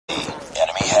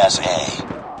has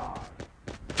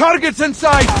A. Targets in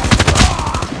sight!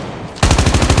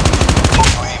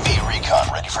 UAV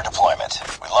recon ready for deployment.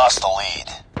 We lost the lead.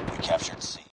 We captured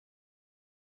C.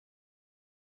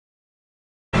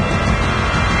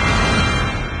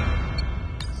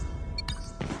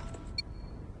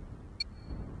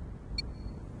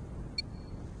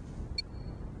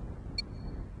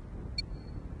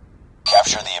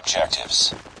 Capture the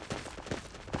objectives.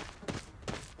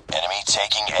 Enemy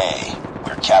taking A.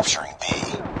 We're capturing B.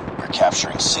 We're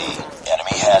capturing C.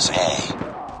 Enemy has A.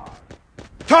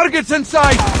 Targets in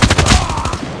sight!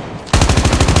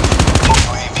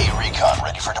 UAV recon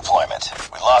ready for deployment.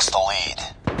 We lost the lead.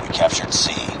 We captured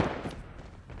C.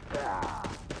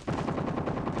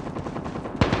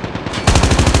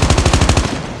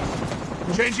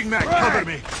 Changing mag, cover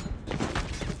me.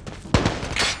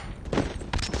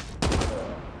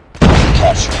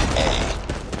 Capturing A.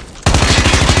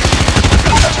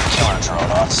 Another killer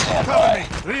drone on standby.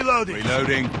 Reloading.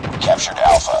 Reloading. We captured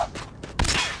Alpha.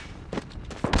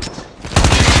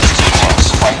 Too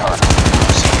close. Fight harder.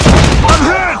 I'm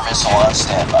hit! Missile on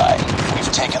standby.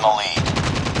 We've taken the lead.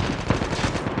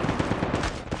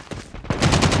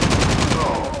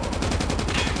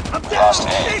 We lost A.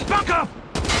 Need backup!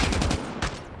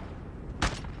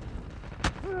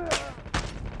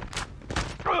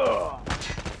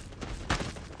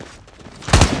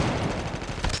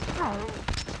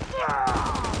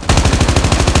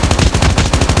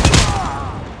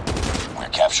 We're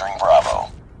capturing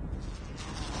Bravo.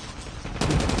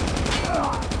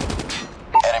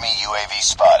 Enemy UAV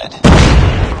spotted.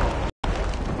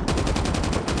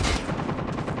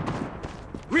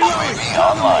 UAV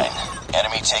online.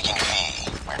 Enemy taking B.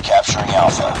 We're capturing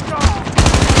Alpha.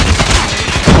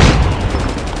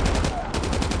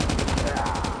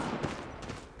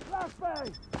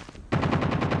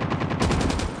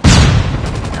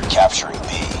 We're capturing B.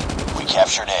 We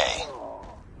captured A.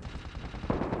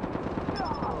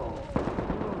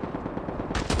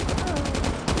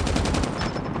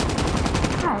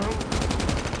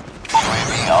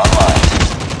 UAV online.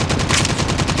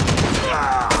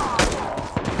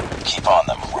 Keep on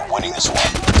them. We're winning this one.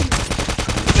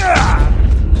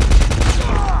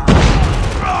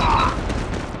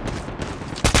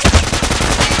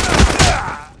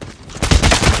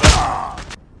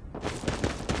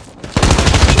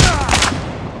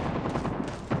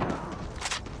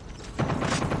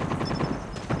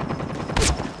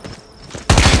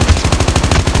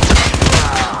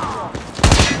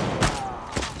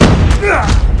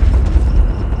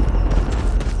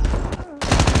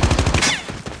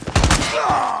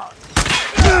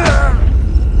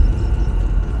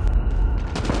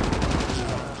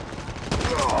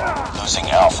 Losing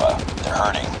Alpha. They're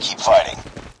hurting. Keep fighting.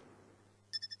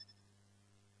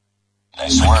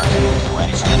 Nice work. Get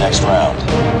ready for the next round.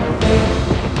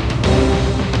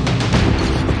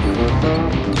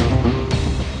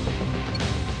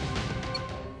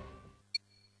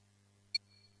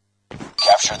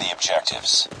 Capture the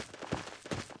objectives.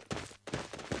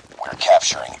 We're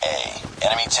capturing A.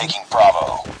 Enemy taking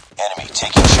Bravo. Enemy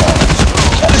taking Charlie.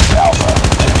 Captured Alpha.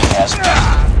 Enemy has B.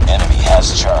 Enemy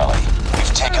has Charlie.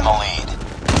 We've taken the lead.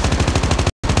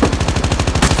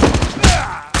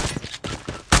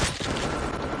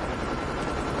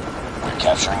 We're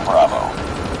capturing Bravo.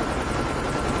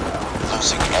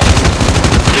 Losing A.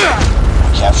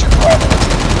 We captured Bravo.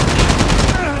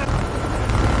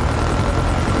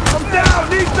 I'm down!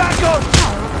 Need backup!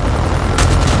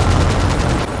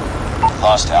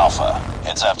 Lost Alpha.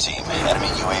 Heads up, team. Enemy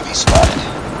UAV spotted.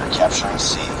 We're capturing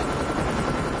C.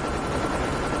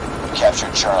 We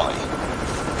captured Charlie.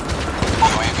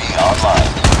 UAV online.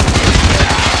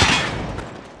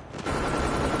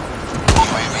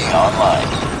 UAV online.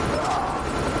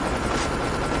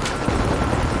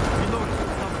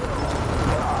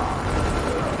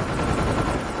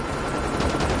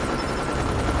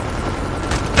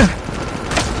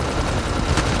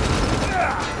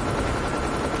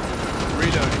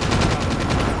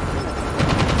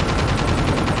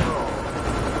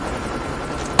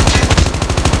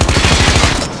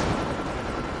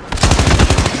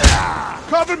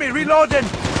 Cover me, reloading!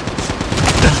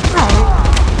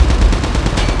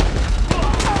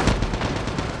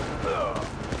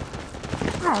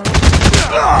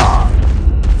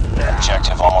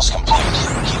 Objective almost complete.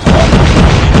 Keep it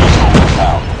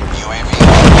up. UAV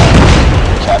online.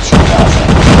 Capturing Alpha. Enemy UAV online. We're capturing B. We're capturing C. Enemy UAV online. UAV online. Capture the objectives. We're capturing A. Enemy taking B. We're capturing C. Enemy has A. Targets in sight! UAV recon ready for deployment. We lost the lead. We captured C. UAV online. Enemy UAV online. Capture the objectives. We're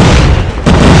capturing A.